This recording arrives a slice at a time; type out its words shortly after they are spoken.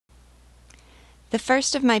The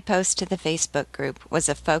first of my posts to the Facebook group was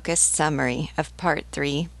a focused summary of Part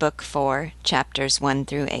 3, Book 4, Chapters 1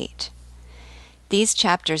 through 8. These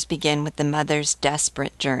chapters begin with the mother's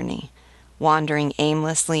desperate journey, wandering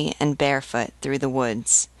aimlessly and barefoot through the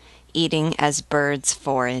woods, eating as birds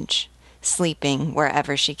forage, sleeping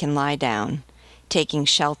wherever she can lie down, taking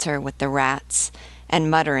shelter with the rats,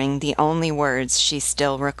 and muttering the only words she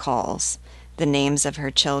still recalls, the names of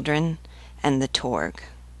her children and the Torg.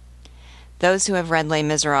 Those who have read Les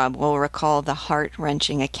Miserables will recall the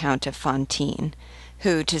heart-wrenching account of Fantine,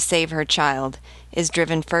 who, to save her child, is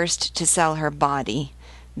driven first to sell her body,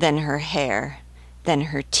 then her hair, then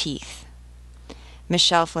her teeth.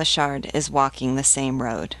 Michel Flechard is walking the same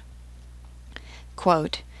road.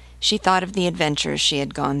 Quote, she thought of the adventures she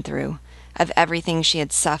had gone through, of everything she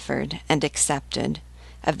had suffered and accepted,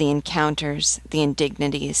 of the encounters, the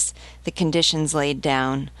indignities, the conditions laid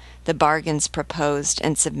down, the bargains proposed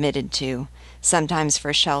and submitted to, sometimes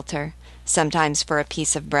for shelter, sometimes for a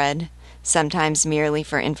piece of bread, sometimes merely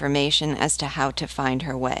for information as to how to find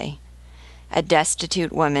her way. A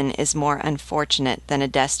destitute woman is more unfortunate than a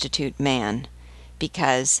destitute man,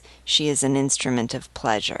 because she is an instrument of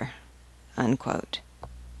pleasure. Unquote.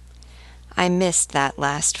 I missed that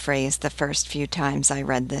last phrase the first few times I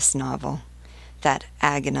read this novel, that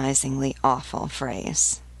agonizingly awful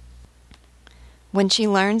phrase. When she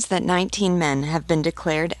learns that 19 men have been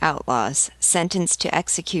declared outlaws, sentenced to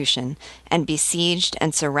execution, and besieged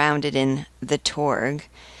and surrounded in the Torg,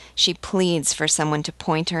 she pleads for someone to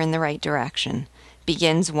point her in the right direction,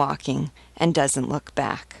 begins walking, and doesn't look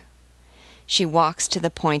back. She walks to the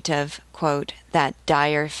point of, quote, that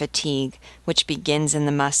dire fatigue which begins in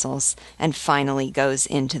the muscles and finally goes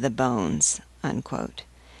into the bones, unquote,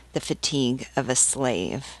 the fatigue of a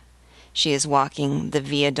slave. She is walking the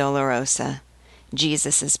Via Dolorosa,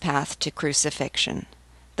 Jesus' path to crucifixion,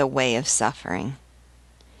 the way of suffering.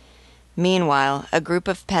 Meanwhile, a group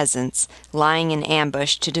of peasants, lying in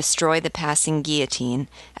ambush to destroy the passing guillotine,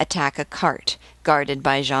 attack a cart guarded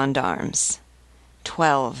by gendarmes.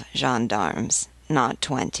 12 gendarmes, not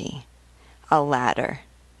 20. A ladder,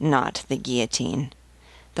 not the guillotine.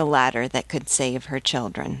 The ladder that could save her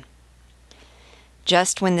children.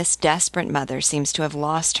 Just when this desperate mother seems to have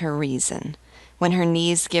lost her reason, when her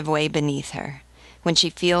knees give way beneath her, when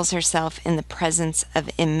she feels herself in the presence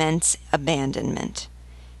of immense abandonment,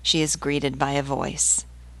 she is greeted by a voice,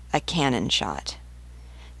 a cannon shot.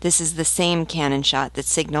 This is the same cannon shot that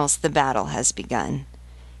signals the battle has begun.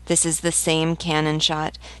 This is the same cannon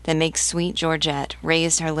shot that makes sweet Georgette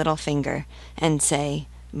raise her little finger and say,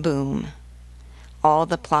 boom. All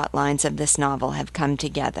the plot lines of this novel have come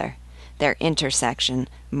together, their intersection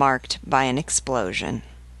marked by an explosion.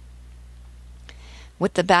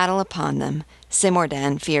 With the battle upon them,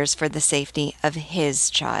 Simordan fears for the safety of his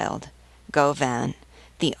child, Gauvin,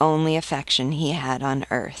 the only affection he had on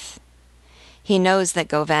earth. He knows that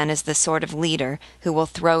Gauvin is the sort of leader who will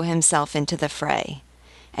throw himself into the fray,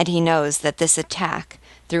 and he knows that this attack,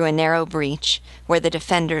 through a narrow breach, where the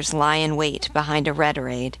defenders lie in wait behind a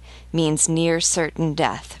retirade, means near certain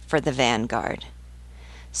death for the vanguard.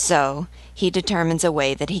 So, he determines a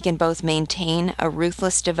way that he can both maintain a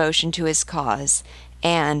ruthless devotion to his cause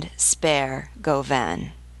and spare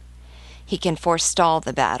Gauvin. He can forestall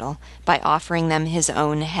the battle by offering them his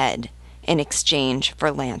own head in exchange for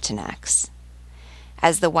Lantinac's.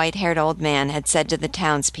 As the white-haired old man had said to the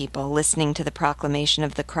townspeople listening to the proclamation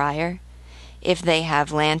of the crier, if they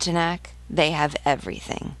have Lantinac, they have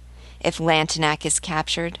everything. If Lantinac is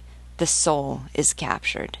captured, the soul is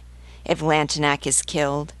captured. If Lantinac is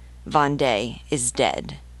killed, Vendée is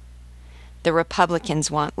dead. The Republicans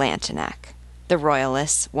want Lantinac. The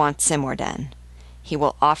Royalists want Simordan. He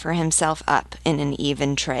will offer himself up in an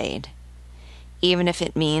even trade. Even if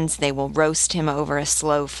it means they will roast him over a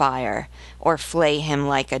slow fire or flay him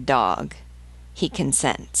like a dog, he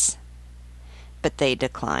consents. But they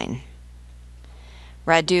decline.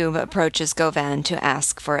 Radoub approaches Gauvin to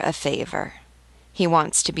ask for a favor. He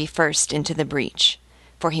wants to be first into the breach,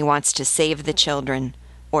 for he wants to save the children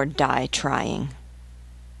or die trying.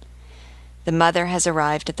 The mother has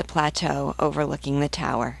arrived at the plateau overlooking the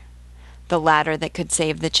tower. The ladder that could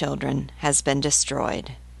save the children has been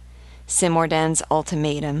destroyed. Simordan's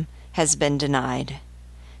ultimatum has been denied.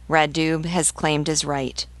 Radoub has claimed his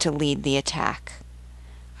right to lead the attack.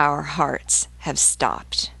 Our hearts have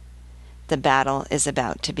stopped. The battle is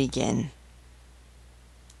about to begin.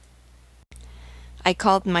 I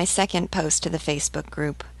called my second post to the Facebook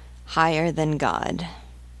group, Higher Than God.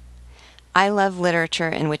 I love literature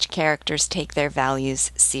in which characters take their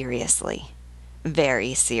values seriously.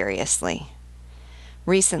 Very seriously.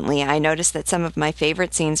 Recently, I noticed that some of my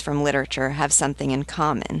favorite scenes from literature have something in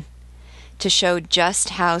common. To show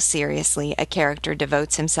just how seriously a character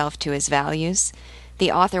devotes himself to his values,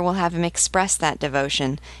 the author will have him express that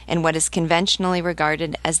devotion in what is conventionally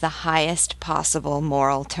regarded as the highest possible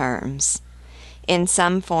moral terms. In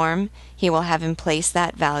some form, he will have him place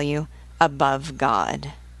that value above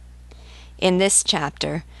God. In this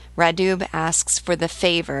chapter, Radub asks for the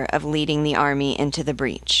favor of leading the army into the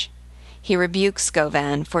breach. He rebukes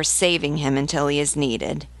Govan for saving him until he is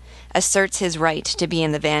needed, asserts his right to be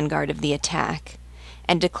in the vanguard of the attack,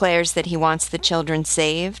 and declares that he wants the children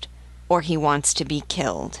saved or he wants to be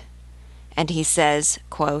killed. And he says,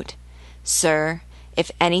 quote, "Sir,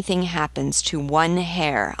 if anything happens to one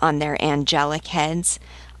hair on their angelic heads,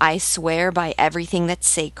 I swear by everything that's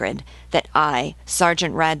sacred that I,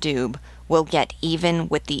 Sergeant Radub, will get even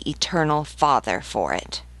with the Eternal Father for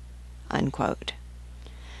it." Unquote.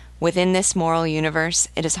 Within this moral universe,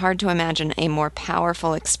 it is hard to imagine a more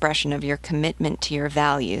powerful expression of your commitment to your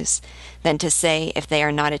values than to say if they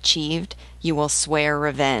are not achieved, you will swear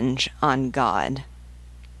revenge on God.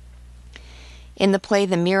 In the play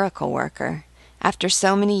The Miracle Worker, after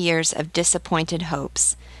so many years of disappointed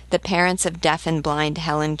hopes, the parents of deaf and blind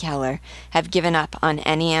Helen Keller have given up on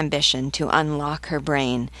any ambition to unlock her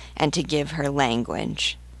brain and to give her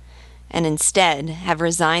language, and instead have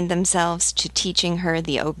resigned themselves to teaching her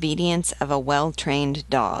the obedience of a well-trained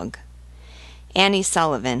dog. Annie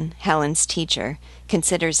Sullivan, Helen's teacher,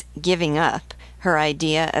 considers giving up her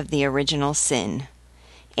idea of the original sin.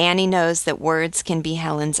 Annie knows that words can be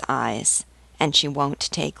Helen's eyes, and she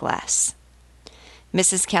won't take less.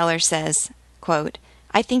 Mrs. Keller says, quote,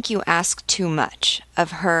 "I think you ask too much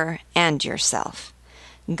of her and yourself.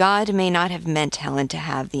 God may not have meant Helen to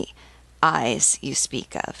have the eyes you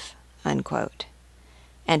speak of." Unquote.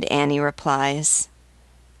 And Annie replies,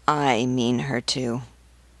 "I mean her to."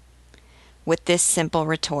 With this simple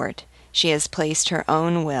retort, she has placed her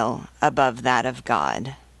own will above that of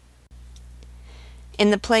God. In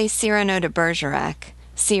the play Cyrano de Bergerac,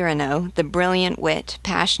 Cyrano, the brilliant wit,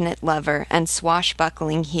 passionate lover, and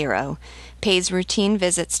swashbuckling hero, pays routine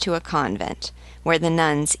visits to a convent, where the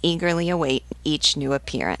nuns eagerly await each new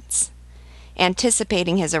appearance.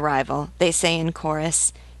 Anticipating his arrival, they say in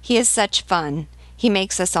chorus, "He is such fun, he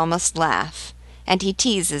makes us almost laugh, and he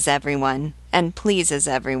teases everyone, and pleases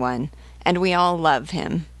everyone, and we all love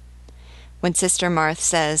him." When Sister Marthe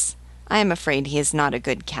says, "I am afraid he is not a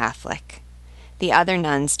good Catholic," the other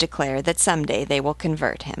nuns declare that someday they will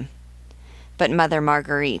convert him. But Mother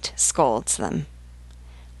Marguerite scolds them.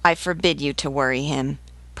 "I forbid you to worry him.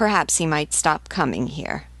 Perhaps he might stop coming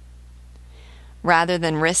here." Rather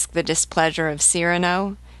than risk the displeasure of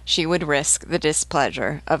Cyrano, she would risk the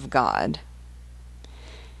displeasure of God.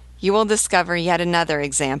 You will discover yet another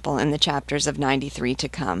example in the chapters of 93 to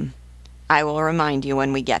come. I will remind you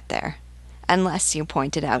when we get there, unless you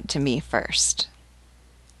point it out to me first.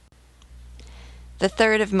 The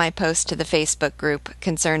third of my posts to the Facebook group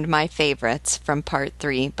concerned my favorites from Part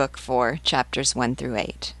 3, Book 4, Chapters 1 through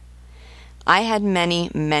 8. I had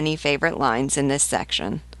many, many favorite lines in this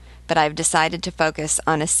section, but I've decided to focus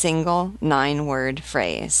on a single 9-word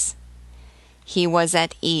phrase. He was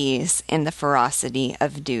at ease in the ferocity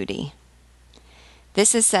of duty.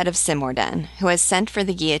 This is said of Simordan, who has sent for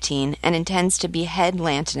the guillotine and intends to behead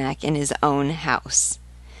Lantenac in his own house.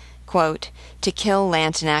 Quote, "To kill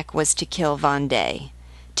Lantenac was to kill Vendée.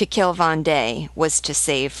 To kill Vendée was to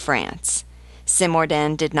save France.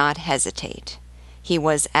 Simordan did not hesitate. He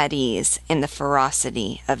was at ease in the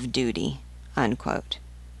ferocity of duty." Unquote.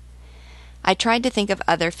 I tried to think of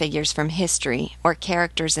other figures from history or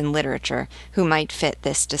characters in literature who might fit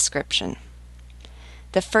this description.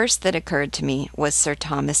 The first that occurred to me was Sir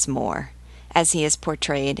Thomas More, as he is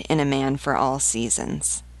portrayed in A Man for All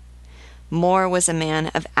Seasons. More was a man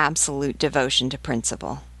of absolute devotion to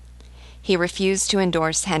principle. He refused to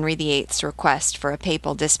endorse Henry VIII's request for a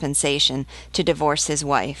papal dispensation to divorce his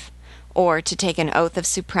wife, or to take an oath of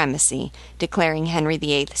supremacy declaring Henry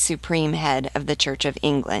VIII supreme head of the Church of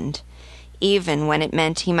England, even when it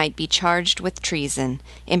meant he might be charged with treason,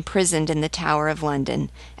 imprisoned in the Tower of London,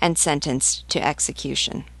 and sentenced to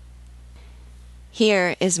execution.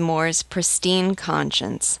 Here is More's pristine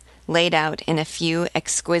conscience, laid out in a few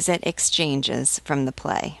exquisite exchanges from the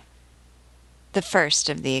play. The first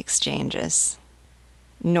of the exchanges.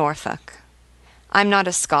 Norfolk. I'm not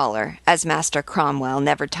a scholar, as Master Cromwell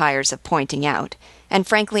never tires of pointing out, and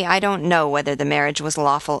frankly I don't know whether the marriage was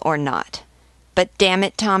lawful or not. But damn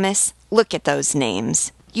it, Thomas, look at those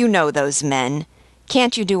names. You know those men.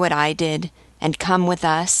 Can't you do what I did, and come with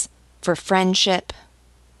us, for friendship?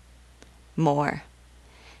 More.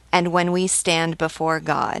 and when we stand before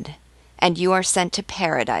God, and you are sent to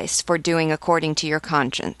paradise for doing according to your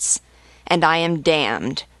conscience, and I am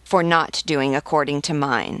damned for not doing according to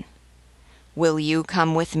mine, will you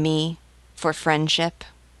come with me for friendship?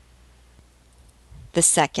 The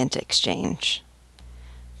second exchange.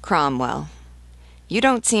 Cromwell, you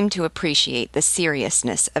don't seem to appreciate the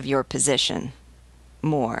seriousness of your position.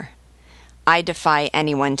 Moore, I defy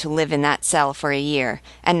anyone to live in that cell for a year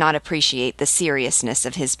and not appreciate the seriousness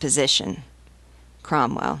of his position.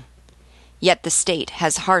 Cromwell, yet the state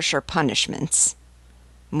has harsher punishments.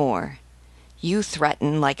 Moore, you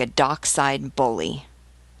threaten like a dockside bully.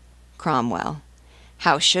 Cromwell,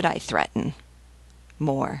 how should I threaten?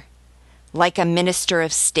 Moore, like a minister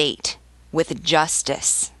of state, with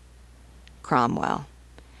justice. Cromwell,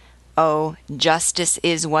 oh, justice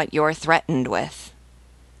is what you're threatened with.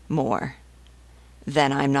 Moore,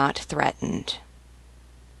 then I'm not threatened.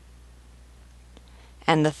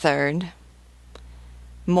 And the third.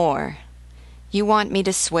 Moore, you want me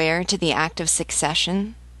to swear to the act of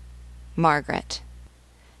succession? Margaret,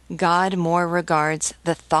 God more regards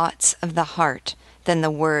the thoughts of the heart than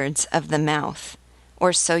the words of the mouth,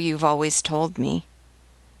 or so you've always told me.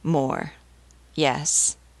 Moore,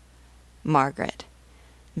 yes. Margaret,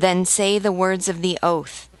 then say the words of the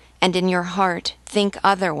oath, and in your heart think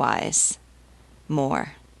otherwise.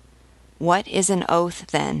 Moore, what is an oath,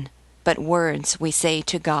 then, but words we say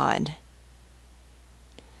to God?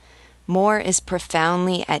 Moore is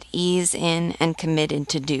profoundly at ease in and committed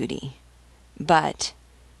to duty, but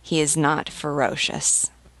he is not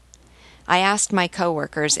ferocious. I asked my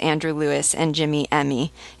co-workers, Andrew Lewis and Jimmy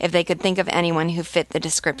Emmy, if they could think of anyone who fit the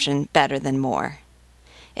description better than Moore.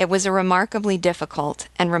 It was a remarkably difficult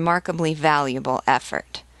and remarkably valuable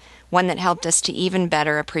effort, one that helped us to even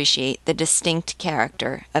better appreciate the distinct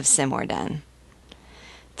character of Simorden.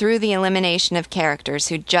 Through the elimination of characters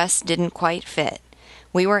who just didn't quite fit,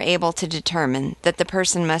 we were able to determine that the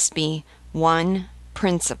person must be 1.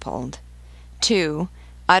 Principled, 2.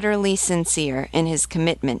 Utterly sincere in his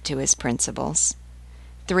commitment to his principles,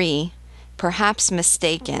 3. Perhaps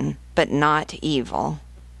mistaken, but not evil,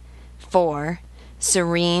 4.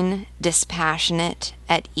 Serene, dispassionate,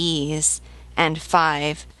 at ease, and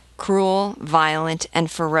 5. Cruel, violent,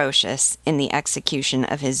 and ferocious in the execution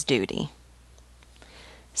of his duty.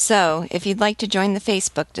 So, if you'd like to join the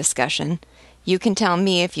Facebook discussion, you can tell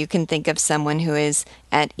me if you can think of someone who is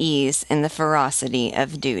at ease in the ferocity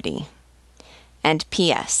of duty. And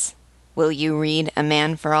P.S. Will you read A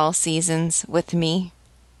Man for All Seasons with me?